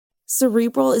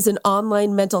Cerebral is an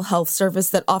online mental health service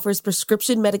that offers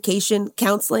prescription medication,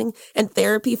 counseling, and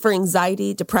therapy for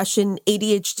anxiety, depression,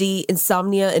 ADHD,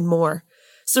 insomnia, and more.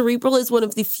 Cerebral is one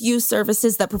of the few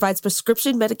services that provides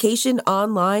prescription medication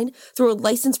online through a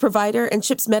licensed provider and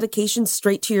ships medication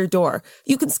straight to your door.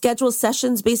 You can schedule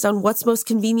sessions based on what's most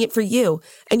convenient for you,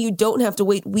 and you don't have to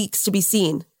wait weeks to be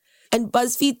seen. And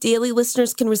BuzzFeed Daily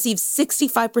listeners can receive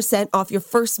 65% off your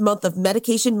first month of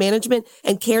medication management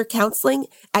and care counseling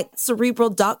at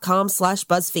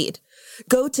Cerebral.com/BuzzFeed.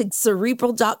 Go to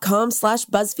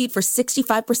Cerebral.com/BuzzFeed for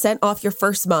 65% off your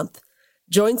first month.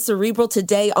 Join Cerebral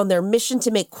today on their mission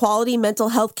to make quality mental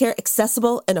health care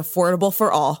accessible and affordable for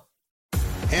all.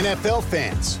 NFL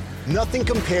fans, nothing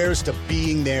compares to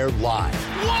being there live.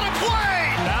 What a play!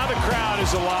 Now the crowd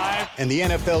is alive. And the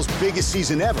NFL's biggest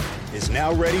season ever is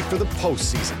now ready for the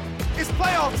postseason. It's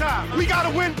playoff time. We gotta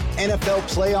win. NFL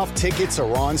playoff tickets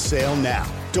are on sale now.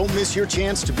 Don't miss your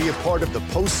chance to be a part of the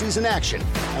postseason action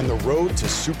and the road to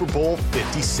Super Bowl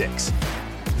 56.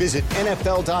 Visit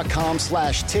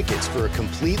NFL.com/tickets for a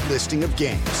complete listing of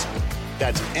games.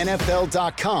 That's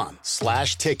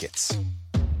NFL.com/tickets.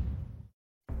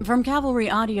 From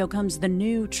Cavalry Audio comes the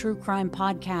new true crime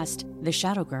podcast, The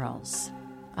Shadow Girls.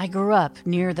 I grew up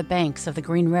near the banks of the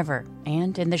Green River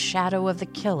and in the shadow of the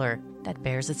killer that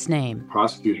bears its name.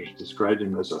 Prosecutors described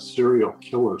him as a serial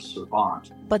killer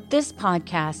savant. But this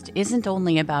podcast isn't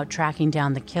only about tracking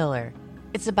down the killer,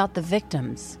 it's about the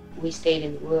victims. We stayed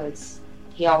in the woods.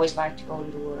 He always liked to go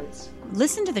to the woods.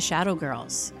 Listen to The Shadow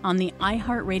Girls on the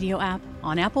iHeartRadio app,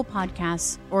 on Apple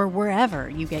Podcasts, or wherever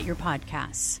you get your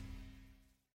podcasts.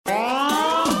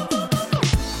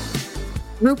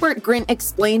 Rupert Grint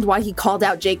explained why he called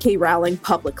out J.K. Rowling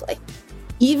publicly.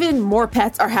 Even more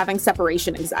pets are having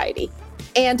separation anxiety.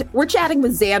 And we're chatting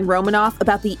with Zan Romanoff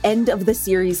about the end of the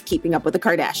series Keeping Up with the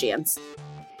Kardashians.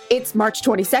 It's March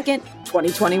 22nd,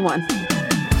 2021.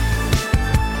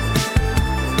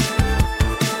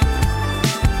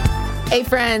 Hey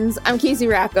friends, I'm Casey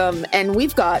Rackham, and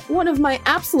we've got one of my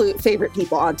absolute favorite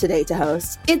people on today to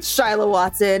host. It's Shyla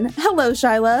Watson. Hello,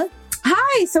 Shyla.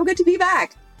 Hi, so good to be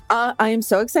back. I am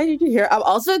so excited you're here. I'm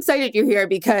also excited you're here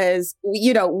because,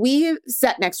 we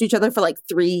sat next to each other for like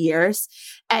 3 years,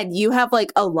 and you have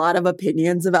like a lot of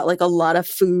opinions about like a lot of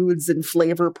foods and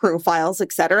flavor profiles,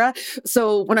 etc.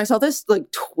 So when I saw this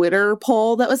like Twitter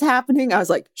poll that was happening, I was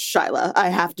like, Shyla, I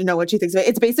have to know what she thinks of it.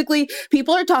 It's basically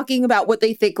people are talking about what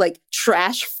they think like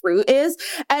trash fruit is.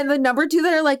 And the number two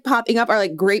that are like popping up are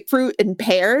like grapefruit and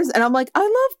pears. And I'm like, I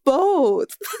love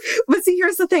both. But see,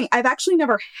 here's the thing. I've actually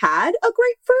never had a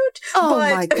grapefruit.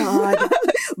 My God.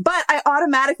 But I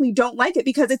automatically don't like it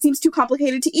because it seems too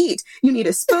complicated to eat. You need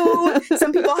a spoon.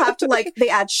 Some people have to they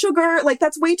add sugar. Like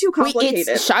that's way too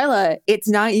complicated. Shyla, it's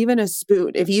not even a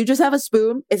spoon. If you just have a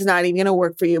spoon, it's not even going to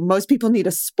work for you. Most people need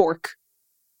a spork.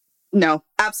 No,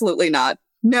 absolutely not.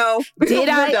 No.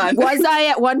 Was I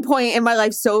at one point in my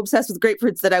life so obsessed with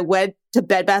grapefruits that I went to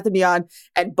Bed Bath & Beyond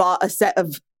and bought a set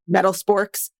of metal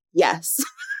sporks? Yes.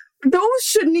 Those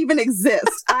shouldn't even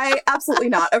exist. Absolutely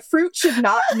not. A fruit should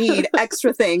not need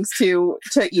extra things to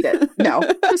eat it. No,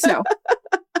 just no.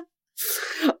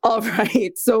 All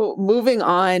right. So moving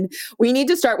on, we need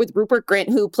to start with Rupert Grint,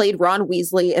 who played Ron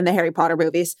Weasley in the Harry Potter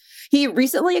movies. He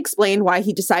recently explained why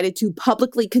he decided to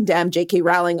publicly condemn J.K.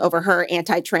 Rowling over her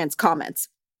anti-trans comments.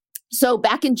 So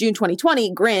back in June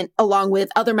 2020, Grint, along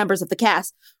with other members of the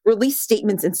cast, released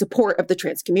statements in support of the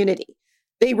trans community.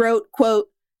 They wrote, quote,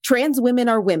 "Trans women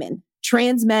are women.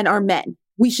 Trans men are men.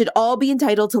 We should all be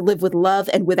entitled to live with love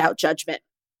and without judgment."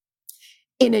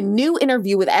 In a new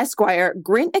interview with Esquire,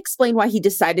 Grint explained why he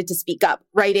decided to speak up,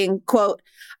 writing, quote,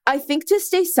 "I think to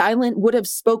stay silent would have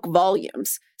spoke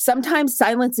volumes. Sometimes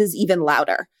silence is even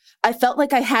louder. I felt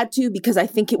like I had to because I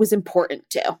think it was important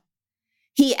to."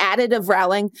 He added of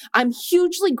Rowling, "I'm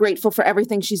hugely grateful for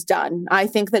everything she's done. I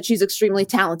think that she's extremely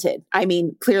talented. I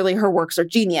mean, clearly her works are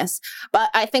genius.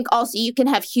 But I think also you can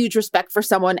have huge respect for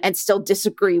someone and still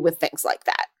disagree with things like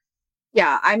that."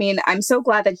 Yeah, I mean, I'm so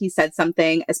glad that he said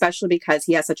something, especially because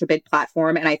he has such a big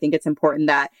platform. And I think it's important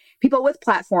that people with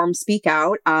platforms speak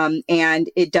out. And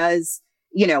it does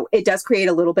create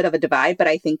a little bit of a divide, but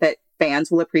I think that fans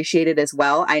will appreciate it as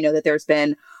well. I know that there's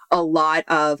been a lot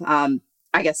of,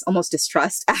 almost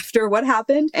distrust after what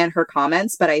happened and her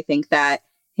comments, but I think that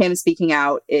him speaking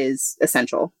out is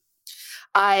essential.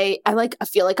 I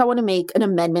feel like I want to make an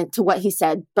amendment to what he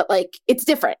said, but it's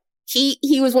different.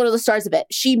 He was one of the stars of it.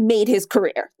 She made his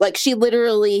career. She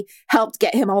literally helped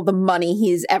get him all the money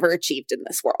he's ever achieved in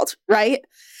this world, right?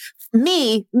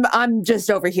 Me, I'm just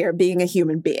over here being a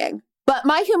human being. But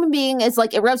my human being is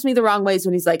like, it rubs me the wrong ways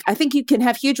when he's like, I think you can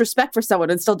have huge respect for someone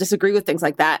and still disagree with things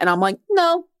like that. And I'm like,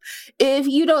 no, if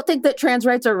you don't think that trans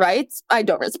rights are rights, I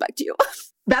don't respect you.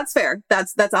 That's fair.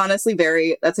 That's honestly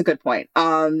that's a good point.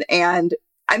 And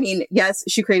I mean, yes,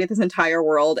 she created this entire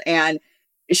world and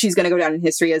she's going to go down in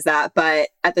history as that. But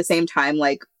at the same time,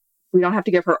 like, we don't have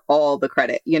to give her all the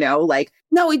credit, you know, like.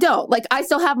 No, we don't. Like, I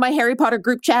still have my Harry Potter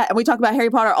group chat and we talk about Harry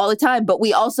Potter all the time, but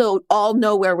we also all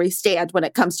know where we stand when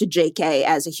it comes to JK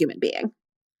as a human being.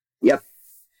 Yep.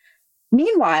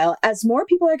 Meanwhile, as more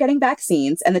people are getting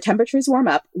vaccines and the temperatures warm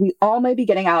up, we all may be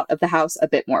getting out of the house a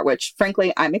bit more, which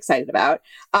frankly, I'm excited about.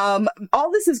 All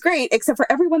this is great, except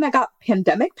for everyone that got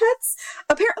pandemic pets.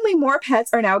 Apparently, more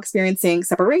pets are now experiencing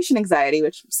separation anxiety,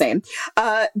 which same.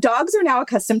 Dogs are now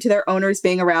accustomed to their owners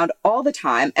being around all the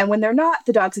time. And when they're not,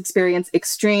 the dogs experience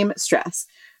extreme stress.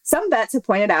 Some vets have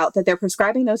pointed out that they're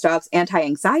prescribing those dogs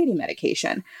anti-anxiety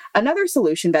medication. Another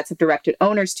solution vets have directed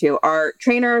owners to are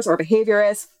trainers or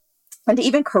behaviorists, and to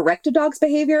even correct a dog's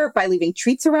behavior by leaving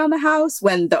treats around the house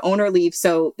when the owner leaves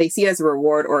so they see it as a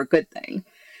reward or a good thing.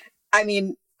 I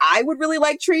mean, I would really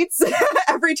like treats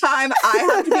every time I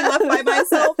have to be left by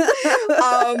myself.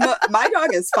 My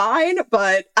dog is fine,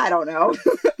 but I don't know.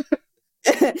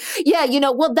 Yeah, you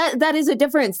know, well, that is a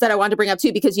difference that I wanted to bring up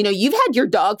too, because, you know, you've had your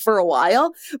dog for a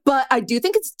while, but I do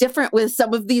think it's different with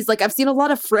some of these. Like, I've seen a lot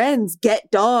of friends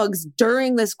get dogs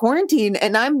during this quarantine,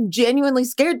 and I'm genuinely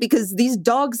scared because these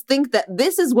dogs think that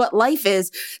this is what life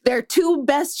is. Their two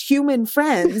best human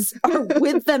friends are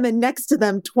with them and next to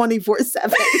them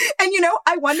 24/7. And, you know,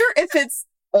 I wonder if it's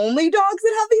only dogs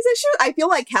that have these issues. I feel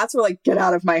like cats were like, get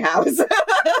out of my house.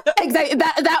 Exactly.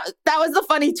 That was the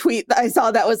funny tweet that I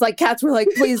saw that was like, cats were like,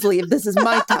 please leave. This is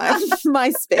my time,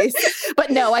 my space. But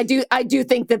no, I do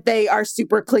think that they are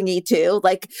super clingy too.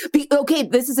 Like, okay,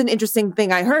 this is an interesting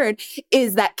thing I heard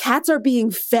is that cats are being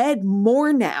fed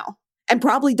more now. And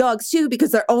probably dogs too,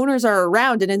 because their owners are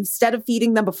around. And instead of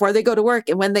feeding them before they go to work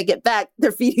and when they get back,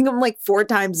 they're feeding them like 4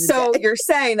 times a day. So you're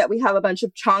saying that we have a bunch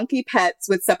of chonky pets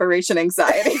with separation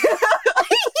anxiety.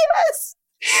 Yes.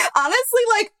 Honestly,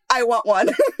 like, I want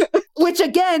one. Which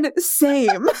again,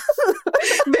 same.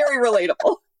 Very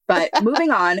relatable. But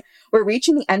moving on, we're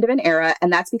reaching the end of an era,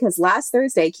 and that's because last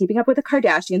Thursday, Keeping Up with the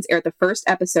Kardashians aired the first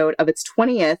episode of its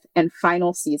 20th and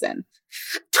final season.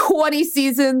 20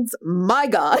 seasons, my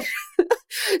God.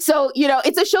 So, you know,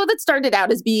 it's a show that started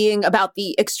out as being about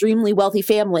the extremely wealthy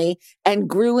family and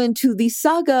grew into the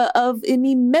saga of an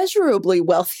immeasurably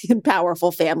wealthy and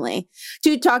powerful family.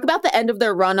 To talk about the end of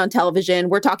their run on television,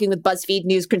 we're talking with BuzzFeed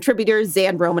News contributor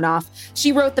Zan Romanoff.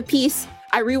 She wrote the piece.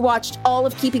 I rewatched all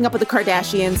of Keeping Up with the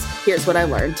Kardashians. Here's what I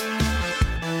learned.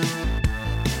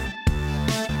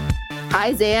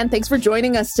 Hi, Zan. Thanks for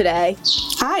joining us today.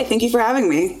 Hi, thank you for having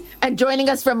me. And joining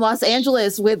us from Los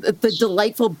Angeles with the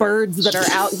delightful birds that are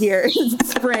out here in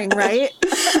spring, right?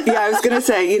 Yeah, I was going to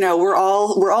say, you know, we're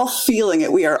all feeling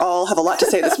it. We are all have a lot to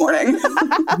say this morning.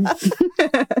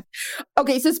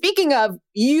 Okay, so speaking of,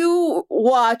 you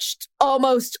watched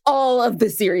almost all of the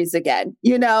series again,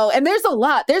 you know, and there's a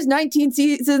lot. There's 19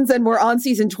 seasons and we're on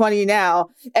season 20 now,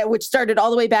 which started all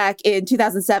the way back in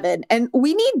 2007. And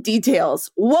we need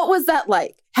details. What was that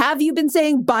like? Have you been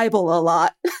saying Bible a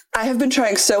lot? I have been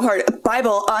trying so hard.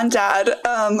 Bible on Dad,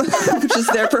 which is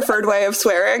their preferred way of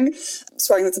swearing.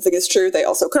 Swearing that something is true. They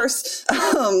also curse.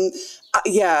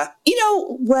 Yeah. You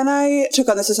know, when I took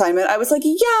on this assignment, I was like,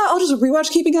 yeah, I'll just rewatch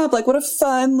Keeping Up. Like, what a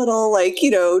fun little, like, you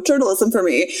know, journalism for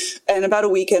me. And about a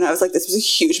weekend, I was like, this was a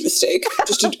huge mistake.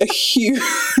 Just a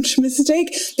huge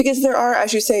mistake. Because there are,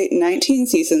 as you say, 19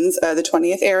 seasons, the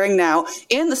 20th airing now,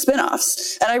 and the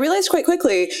spinoffs. And I realized quite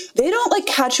quickly, they don't, like,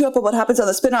 catch you up on what happens on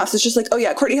the spinoffs. It's just like, oh,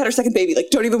 yeah, Kourtney had her second baby.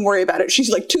 Like, don't even worry about it. She's,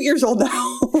 like, 2 years old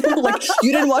now. Like,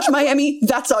 you didn't watch Miami?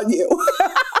 That's on you.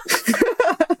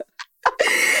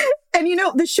 And, you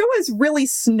know, the show has really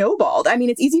snowballed. I mean,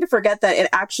 it's easy to forget that it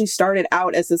actually started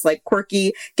out as this like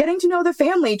quirky, getting to know the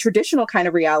family, traditional kind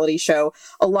of reality show.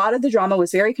 A lot of the drama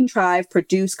was very contrived,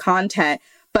 produced content.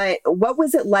 But what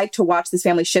was it like to watch this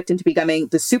family shift into becoming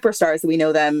the superstars that we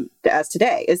know them as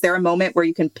today? Is there a moment where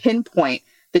you can pinpoint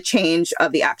the change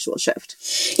of the actual shift?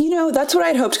 You know, that's what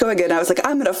I'd hoped going in. I was like,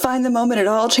 I'm going to find the moment it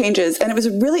all changes. And it was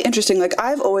really interesting. Like,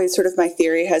 I've always sort of, my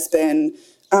theory has been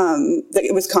that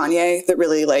it was Kanye that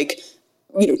really, like,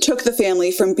 you know, took the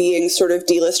family from being sort of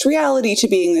D-list reality to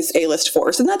being this A-list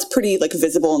force. And that's pretty, like,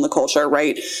 visible in the culture,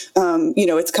 right? You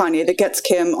know, it's Kanye that gets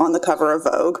Kim on the cover of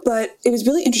Vogue. But it was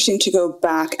really interesting to go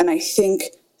back, and I think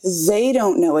they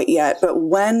don't know it yet, but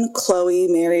when Chloe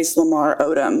marries Lamar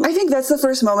Odom, I think that's the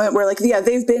first moment where, like, yeah,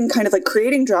 they've been kind of like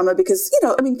creating drama because,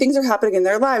 things are happening in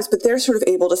their lives, but they're sort of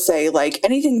able to say, like,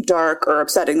 anything dark or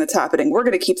upsetting that's happening, we're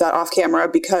going to keep that off camera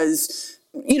because,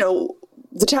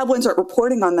 the tabloids aren't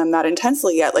reporting on them that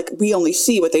intensely yet. Like, we only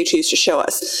see what they choose to show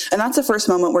us. And that's the first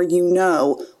moment where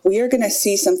we are going to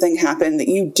see something happen that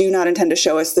you do not intend to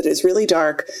show us that is really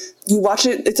dark. You watch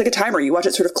it, it's like a timer. You watch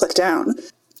it sort of click down.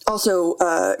 Also,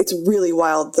 it's really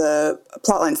wild, the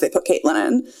plot lines they put Caitlyn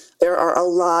in. There are a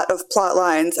lot of plot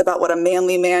lines about what a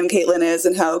manly man Caitlyn is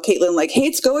and how Caitlyn, like,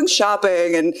 hates going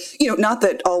shopping. And, not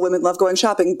that all women love going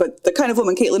shopping, but the kind of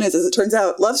woman Caitlyn is, as it turns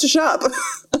out, loves to shop.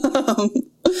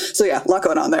 So, yeah, a lot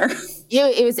going on there.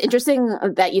 It was interesting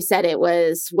that you said it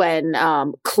was when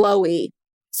Chloe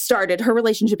started her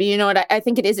relationship. You know what? I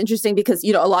think it is interesting because,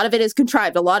 a lot of it is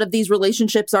contrived. A lot of these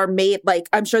relationships are made, like,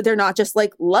 I'm sure they're not just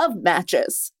like love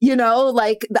matches,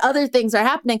 like the other things are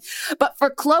happening. But for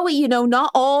Chloe,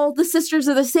 not all the sisters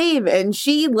are the same, and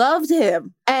she loved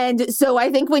him. And so I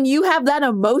think when you have that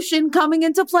emotion coming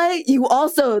into play, you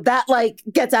also, that like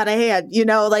gets out of hand,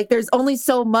 like there's only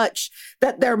so much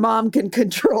that their mom can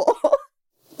control.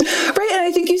 Right. And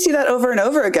I think you see that over and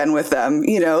over again with them,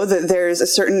 that there's a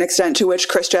certain extent to which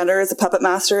Kris Jenner is a puppet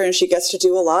master and she gets to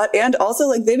do a lot. And also,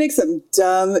 like, they make some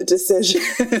dumb decisions.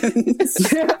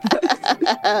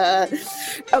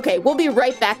 Okay, we'll be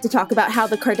right back to talk about how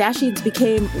the Kardashians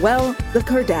became, well, the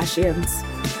Kardashians.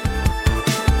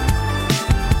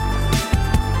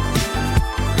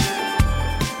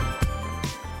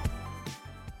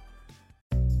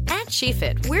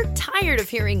 SheFit, we're tired of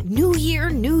hearing new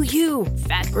year, new you,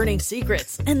 fat-burning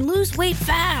secrets, and lose weight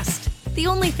fast. The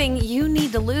only thing you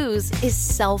need to lose is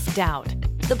self-doubt.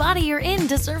 The body you're in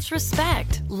deserves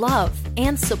respect, love,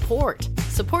 and support.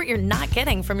 Support you're not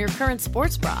getting from your current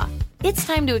sports bra. It's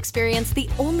time to experience the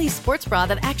only sports bra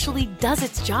that actually does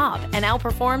its job and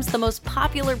outperforms the most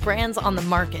popular brands on the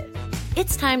market.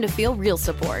 It's time to feel real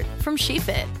support from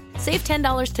SheFit. Save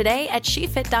 $10 today at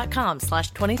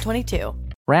shefit.com/2022.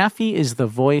 Raffi is the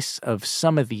voice of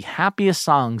some of the happiest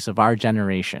songs of our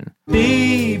generation.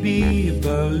 Baby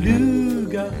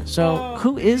Beluga. So,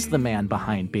 who is the man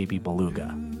behind Baby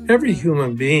Beluga? Every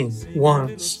human being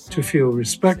wants to feel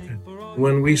respected.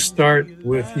 When we start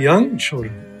with young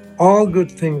children, all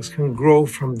good things can grow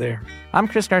from there. I'm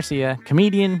Chris Garcia,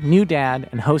 comedian, new dad,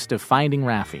 and host of Finding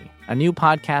Raffi, a new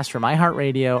podcast from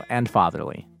iHeartRadio and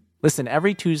Fatherly. Listen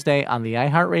every Tuesday on the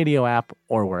iHeartRadio app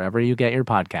or wherever you get your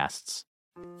podcasts.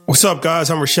 What's up,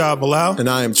 guys? I'm Rashad Bilal. And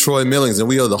I am Troy Millings, and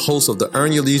we are the hosts of the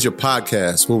Earn Your Leisure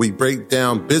podcast, where we break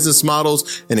down business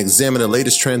models and examine the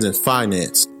latest trends in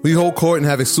finance. We hold court and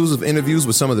have exclusive interviews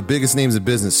with some of the biggest names in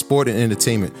business, sport, and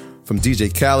entertainment. From DJ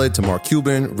Khaled to Mark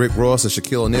Cuban, Rick Ross, and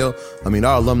Shaquille O'Neal.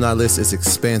 Our alumni list is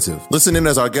expansive. Listen in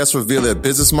as our guests reveal their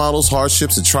business models,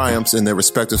 hardships, and triumphs in their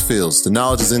respective fields. The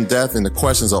knowledge is in depth, and the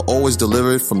questions are always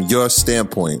delivered from your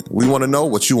standpoint. We want to know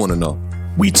what you want to know.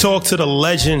 We talk to the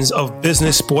legends of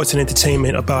business, sports, and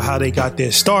entertainment about how they got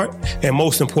their start and,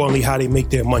 most importantly, how they make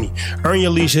their money. Earn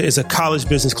Your Leisure is a college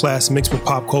business class mixed with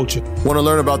pop culture. Want to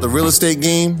learn about the real estate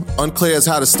game? Unclear as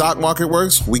how the stock market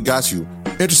works? We got you.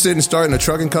 Interested in starting a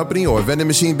trucking company or a vending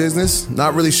machine business?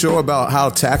 Not really sure about how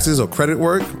taxes or credit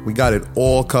work? We got it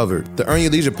all covered. The Earn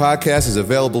Your Leisure podcast is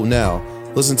available now.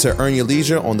 Listen to Earn Your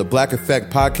Leisure on the Black Effect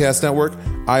Podcast Network,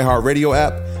 iHeartRadio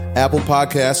app, Apple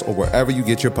Podcasts, or wherever you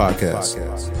get your podcasts.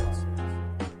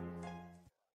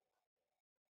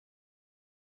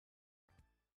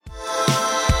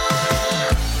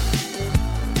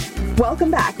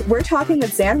 Welcome back. We're talking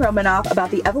with Zan Romanoff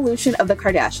about the evolution of the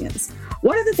Kardashians.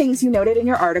 One of the things you noted in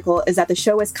your article is that the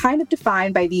show is kind of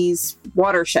defined by these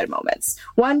watershed moments.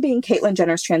 One being Caitlyn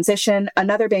Jenner's transition,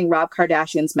 another being Rob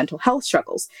Kardashian's mental health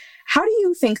struggles. How do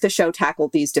you think the show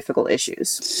tackled these difficult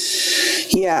issues?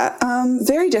 Yeah,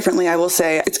 very differently, I will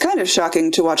say. It's kind of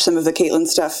shocking to watch some of the Caitlyn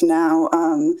stuff now.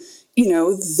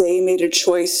 They made a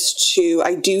choice to,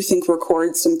 I do think,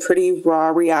 record some pretty raw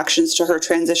reactions to her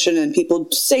transition, and people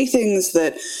say things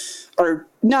that are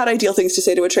not ideal things to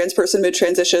say to a trans person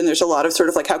mid-transition. There's a lot of sort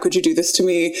of like, how could you do this to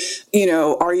me?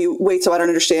 Wait, so I don't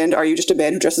understand. Are you just a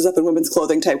man who dresses up in women's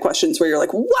clothing type questions where you're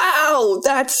like, wow,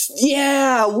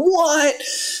 what?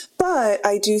 But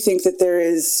I do think that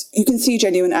you can see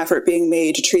genuine effort being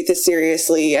made to treat this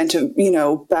seriously and to,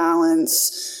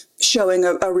 balance showing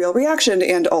a real reaction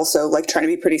and also like trying to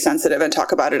be pretty sensitive and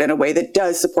talk about it in a way that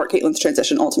does support Caitlyn's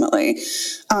transition ultimately.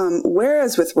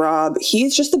 Whereas with Rob,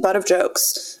 he's just the butt of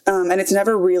jokes. And it's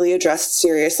never really addressed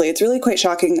seriously. It's really quite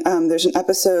shocking. There's an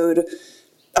episode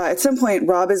At some point,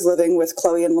 Rob is living with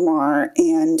Chloe and Lamar,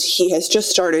 and he has just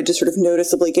started to sort of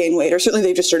noticeably gain weight, or certainly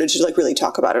they've just started to like really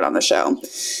talk about it on the show.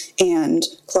 And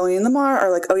Chloe and Lamar are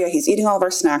like, oh yeah, he's eating all of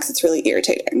our snacks. It's really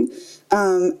irritating.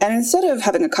 And instead of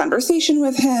having a conversation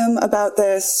with him about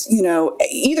this, you know,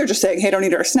 either just saying, hey, don't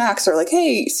eat our snacks, or like,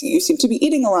 hey, you seem to be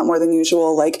eating a lot more than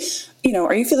usual. Like, you know,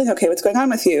 are you feeling okay? What's going on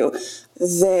with you?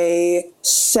 They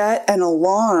set an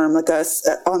alarm like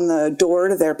on the door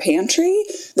to their pantry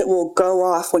that will go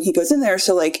off when he goes in there.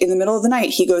 So like in the middle of the night,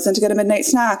 he goes in to get a midnight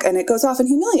snack and it goes off and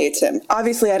humiliates him.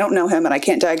 Obviously, I don't know him and I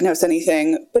can't diagnose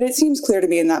anything, but it seems clear to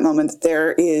me in that moment that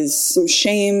there is some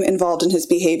shame involved in his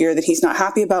behavior, that he's not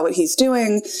happy about what he's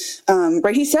doing.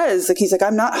 Right? He says, like, he's like,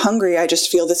 I'm not hungry. I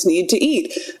just feel this need to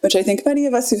eat, which I think many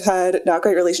of us who've had not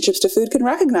great relationships to food can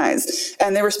recognize.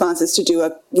 And their response is to do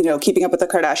a, you know, Keeping Up with the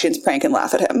Kardashians prank and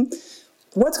laugh at him.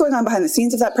 What's going on behind the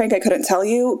scenes of that prank, I couldn't tell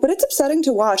you, but it's upsetting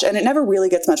to watch, and it never really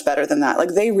gets much better than that.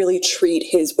 Like, they really treat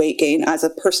his weight gain as a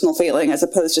personal failing as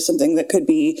opposed to something that could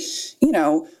be, you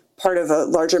know, part of a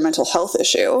larger mental health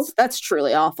issue. That's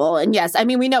truly awful. And yes, I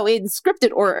mean, we know in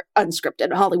scripted or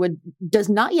unscripted, Hollywood does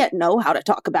not yet know how to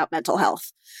talk about mental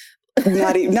health.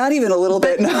 Not even a little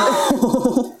bit,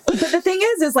 no. But the thing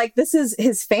is like, this is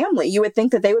his family. You would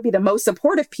think that they would be the most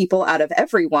supportive people out of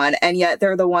everyone, and yet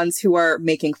they're the ones who are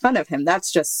making fun of him.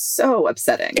 That's just so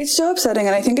upsetting. It's so upsetting,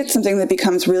 and I think it's something that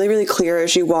becomes really, really clear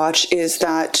as you watch, is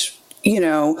that, you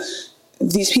know,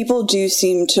 these people do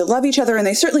seem to love each other, and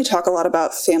they certainly talk a lot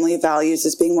about family values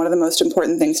as being one of the most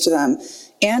important things to them.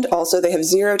 And also they have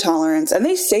zero tolerance. And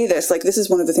they say this, like, this is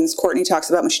one of the things Courtney talks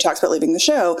about when she talks about leaving the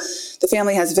show. The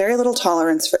family has very little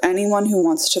tolerance for anyone who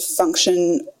wants to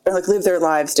function or like live their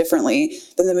lives differently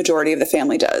than the majority of the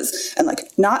family does. And like,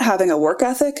 not having a work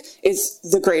ethic is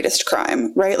the greatest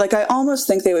crime, right? Like, I almost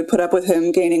think they would put up with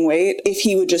him gaining weight if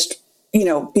he would just, you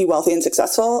know, be wealthy and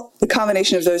successful. The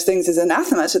combination of those things is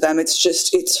anathema to them.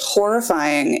 It's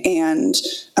horrifying. And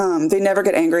they never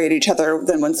get angry at each other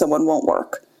than when someone won't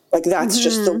work. Like, that's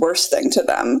just the worst thing to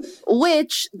them.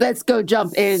 Which, let's go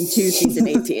jump into season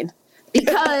 18.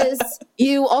 Because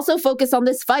you also focus on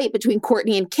this fight between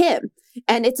Kourtney and Kim.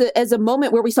 And it's as a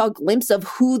moment where we saw a glimpse of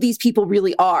who these people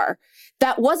really are.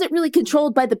 That wasn't really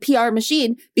controlled by the PR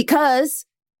machine because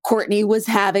Kourtney was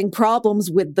having problems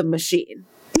with the machine.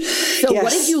 So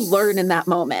What did you learn in that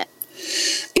moment?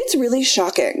 It's really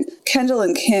shocking. Kendall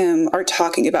and Kim are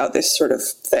talking about this sort of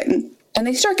thing. And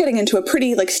they start getting into a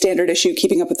pretty like standard issue,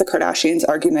 Keeping Up with the Kardashians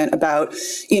argument about,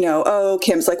 you know, oh,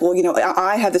 Kim's like, well, you know,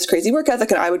 I have this crazy work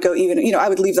ethic and I would go even, you know, I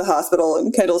would leave the hospital.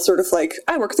 And Kendall's sort of like,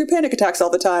 I work through panic attacks all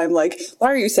the time. Like, why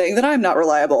are you saying that I'm not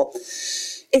reliable?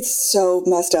 It's so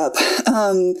messed up.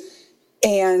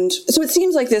 And so it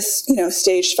seems like this, you know,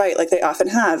 staged fight like they often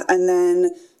have. And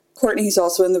then Kourtney's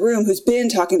also in the room, who's been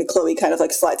talking to Chloe, kind of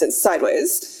like slides it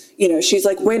sideways. You know, she's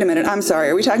like, wait a minute, I'm sorry,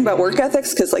 are we talking about work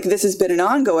ethics? Because like, this has been an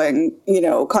ongoing, you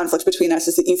know, conflict between us,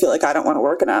 is that you feel like I don't want to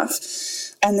work enough.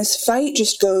 And this fight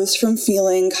just goes from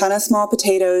feeling kind of small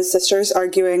potatoes, sisters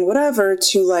arguing, whatever,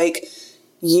 to like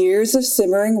years of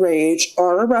simmering rage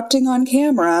are erupting on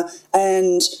camera,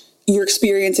 and you're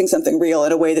experiencing something real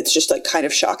in a way that's just like kind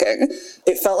of shocking.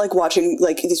 It felt like watching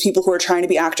like these people who are trying to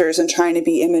be actors and trying to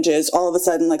be images, all of a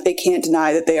sudden, like, they can't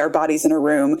deny that they are bodies in a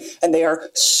room, and they are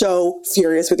so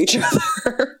furious with each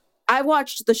other. I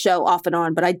watched the show off and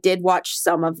on, but I did watch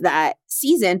some of that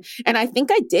season. And I think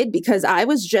I did because I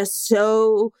was just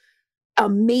so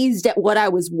amazed at what I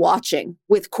was watching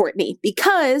with Kourtney.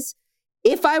 Because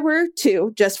if I were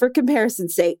to, just for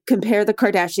comparison's sake, compare the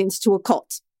Kardashians to a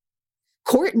cult,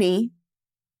 Kourtney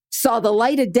saw the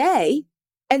light of day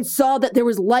and saw that there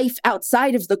was life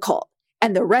outside of the cult,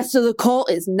 and the rest of the cult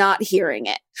is not hearing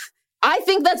it. I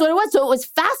think that's what it was. So it was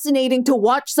fascinating to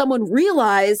watch someone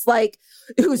realize, like,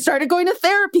 who started going to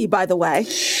therapy, by the way.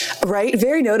 Right?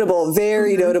 Very notable.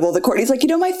 Very notable. The Kourtney's like, you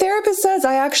know, my therapist says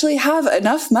I actually have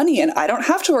enough money and I don't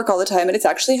have to work all the time, and it's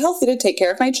actually healthy to take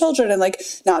care of my children and like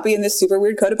not be in this super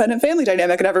weird codependent family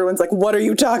dynamic. And everyone's like, what are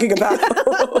you talking about?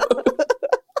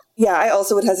 Yeah, I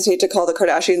also would hesitate to call the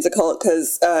Kardashians a cult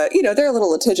because, you know, they're a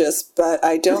little litigious, but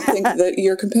I don't think that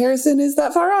your comparison is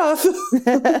that far off.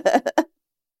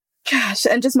 Gosh,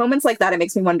 and just moments like that, it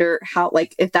makes me wonder how,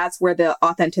 like, if that's where the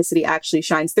authenticity actually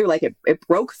shines through, like it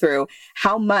broke through,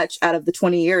 how much out of the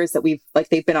 20 years that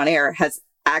they've been on air has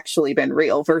actually been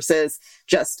real versus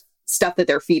just stuff that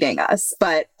they're feeding us.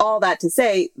 But all that to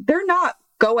say, they're not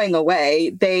going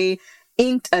away. They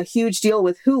inked a huge deal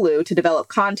with Hulu to develop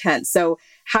content. So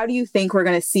how do you think we're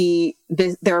going to see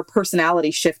their personality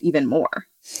shift even more?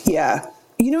 Yeah.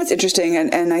 You know, it's interesting.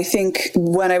 And I think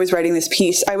when I was writing this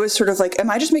piece, I was sort of like,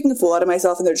 am I just making a fool out of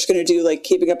myself? And they're just going to do like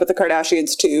Keeping Up with the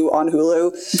Kardashians 2 on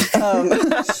Hulu.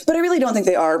 But I really don't think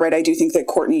they are, right? I do think that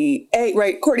Kourtney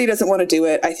doesn't want to do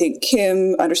it. I think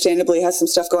Kim understandably has some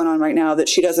stuff going on right now that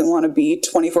she doesn't want to be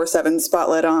 24/7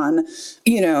 spotlight on, and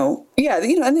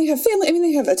they have family. I mean,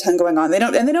 they have a ton going on. They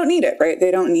don't need it, right? They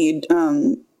don't need,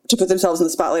 to put themselves in the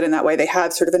spotlight in that way. They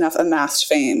have sort of enough amassed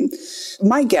fame.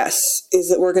 My guess is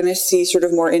that we're going to see sort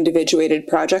of more individuated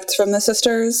projects from the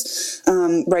sisters,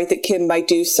 right? That Kim might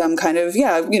do some kind of,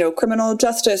 criminal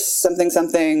justice, something.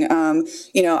 I don't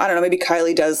know, maybe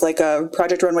Kylie does like a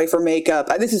Project Runway for makeup.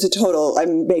 This is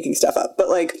I'm making stuff up, but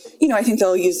I think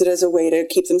they'll use it as a way to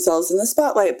keep themselves in the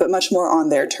spotlight, but much more on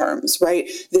their terms, right?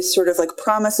 This sort of like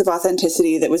promise of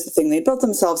authenticity that was the thing they built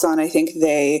themselves on. I think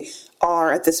they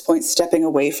are at this point stepping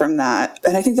away from that.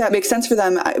 And I think that makes sense for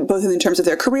them, both in terms of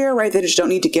their career, right? They just don't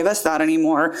need to give us that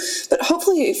anymore. But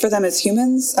hopefully for them as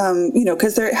humans,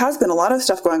 because there has been a lot of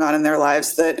stuff going on in their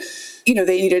lives that,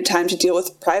 they needed time to deal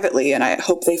with privately. And I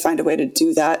hope they find a way to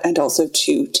do that and also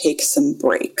to take some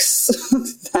breaks.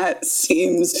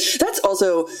 That's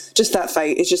also just that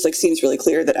fight. It just seems really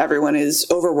clear that everyone is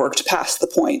overworked past the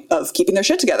point of keeping their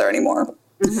shit together anymore.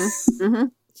 Mm-hmm. Mm-hmm.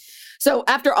 So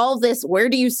after all of this, where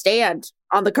do you stand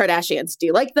on the Kardashians? Do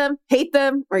you like them, hate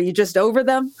them? Or are you just over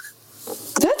them?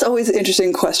 That's always an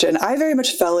interesting question. I very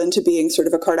much fell into being sort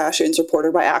of a Kardashians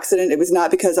reporter by accident. It was not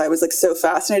because I was so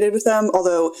fascinated with them.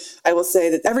 Although I will say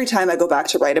that every time I go back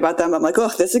to write about them, I'm like,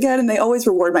 oh, this again. And they always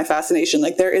reward my fascination.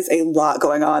 There is a lot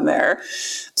going on there.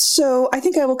 So I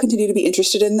think I will continue to be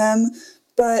interested in them.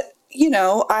 But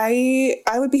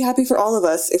I would be happy for all of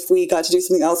us if we got to do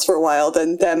something else for a while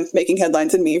than them making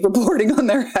headlines and me reporting on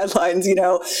their headlines.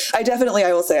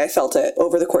 I will say I felt it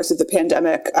over the course of the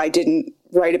pandemic. I didn't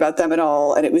write about them at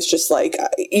all. And it was just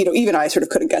even I sort of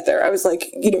couldn't get there. I was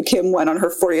Kim went on her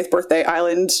 40th birthday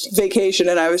island vacation.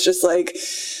 And I was just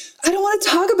I don't want to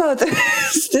talk about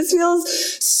this. This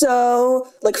feels so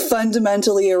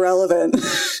fundamentally irrelevant.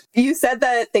 You said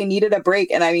that they needed a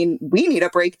break, and I mean, we need a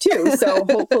break too. So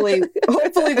hopefully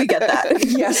we get that.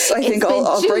 Yes, I think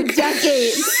I'll break.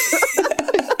 Decades.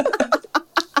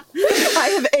 I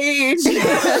have aged.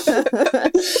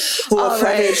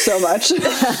 I've aged so much.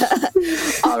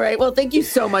 All right. Well, thank you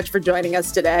so much for joining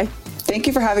us today. Thank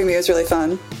you for having me. It was really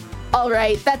fun. All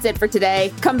right, that's it for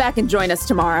today. Come back and join us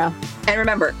tomorrow. And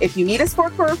remember, if you need a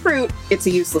fork for a fruit, it's a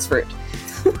useless fruit.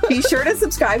 Be sure to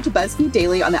subscribe to BuzzFeed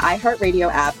Daily on the iHeartRadio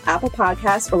app, Apple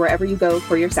Podcasts, or wherever you go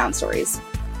for your sound stories.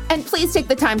 And please take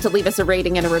the time to leave us a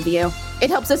rating and a review. It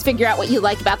helps us figure out what you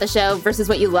like about the show versus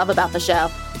what you love about the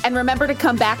show. And remember to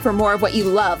come back for more of what you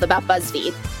love about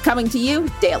BuzzFeed. Coming to you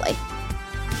daily.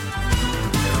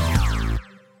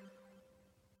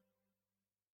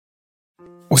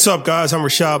 What's up, guys? I'm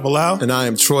Rashad Bilal. And I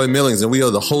am Troy Millings, and we are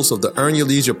the hosts of the Earn Your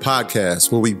Leisure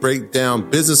podcast, where we break down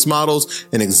business models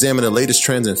and examine the latest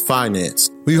trends in finance.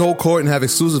 We hold court and have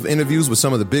exclusive interviews with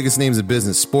some of the biggest names in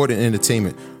business, sport, and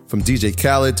entertainment. From DJ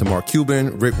Khaled to Mark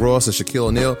Cuban, Rick Ross, and Shaquille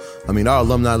O'Neal. Our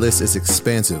alumni list is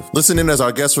expansive. Listen in as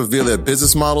our guests reveal their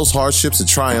business models, hardships, and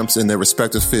triumphs in their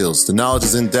respective fields. The knowledge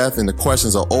is in depth, and the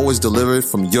questions are always delivered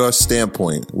from your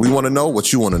standpoint. We want to know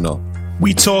what you want to know.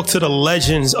 We talk to the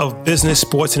legends of business,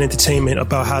 sports, and entertainment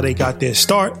about how they got their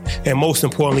start and, most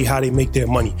importantly, how they make their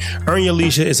money. Earn Your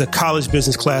Leisure is a college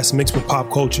business class mixed with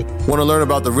pop culture. Want to learn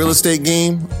about the real estate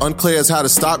game? Unclear as how the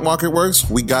stock market works?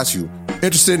 We got you.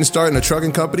 Interested in starting a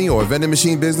trucking company or a vending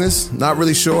machine business? Not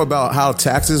really sure about how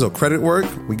taxes or credit work?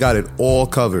 We got it all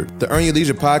covered. The Earn Your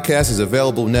Leisure podcast is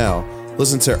available now.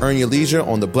 Listen to Earn Your Leisure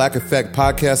on the Black Effect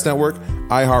Podcast Network,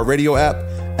 iHeartRadio app,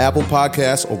 Apple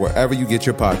Podcasts, or wherever you get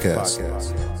your podcasts.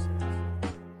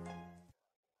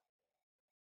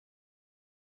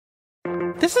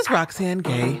 This is Roxanne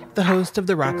Gay, the host of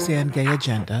the Roxanne Gay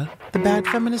Agenda, the bad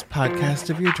feminist podcast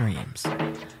of your dreams.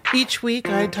 Each week,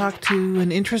 I talk to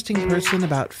an interesting person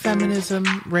about feminism,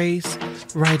 race,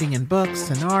 writing and books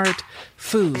and art,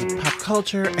 food, pop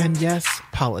culture, and yes,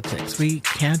 politics. We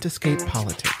can't escape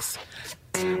politics.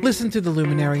 Listen to the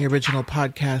Luminary original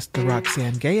podcast, The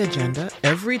Roxanne Gay Agenda,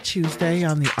 every Tuesday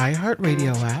on the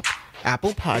iHeartRadio app,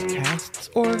 Apple Podcasts,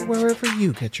 or wherever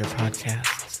you get your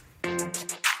podcasts.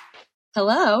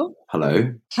 Hello.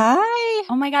 Hello. Hi.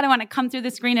 Oh my God, I want to come through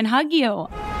the screen and hug you.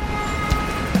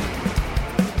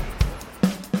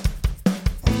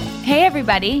 Hey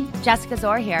everybody, Jessica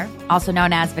Zor here, also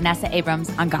known as Vanessa Abrams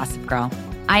on Gossip Girl.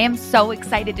 I am so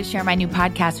excited to share my new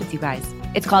podcast with you guys.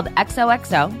 It's called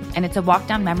XOXO, and it's a walk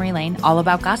down memory lane all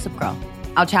about Gossip Girl.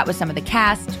 I'll chat with some of the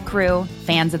cast, crew,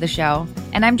 fans of the show,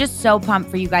 and I'm just so pumped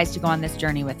for you guys to go on this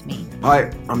journey with me.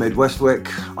 Hi, I'm Ed Westwick.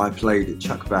 I played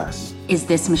Chuck Bass. Is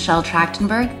this Michelle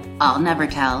Trachtenberg? I'll never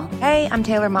tell. Hey, I'm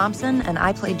Taylor Momsen, and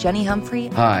I played Jenny Humphrey.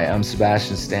 Hi, I'm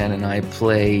Sebastian Stan, and I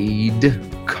played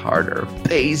Carter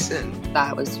Payson.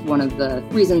 That was one of the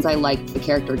reasons I liked the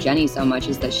character Jenny so much,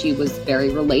 is that she was very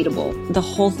relatable. The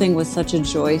whole thing was such a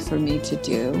joy for me to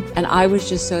do. And I was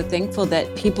just so thankful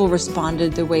that people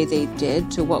responded the way they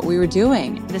did to what we were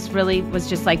doing. This really was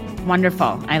just wonderful.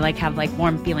 I have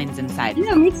warm feelings inside.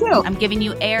 Yeah, me too. I'm giving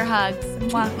you air hugs.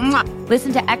 Mwah. Mwah.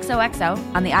 Listen to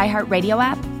XOXO on the iHeartRadio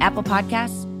app, Apple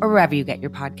Podcasts, or wherever you get your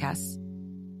podcasts.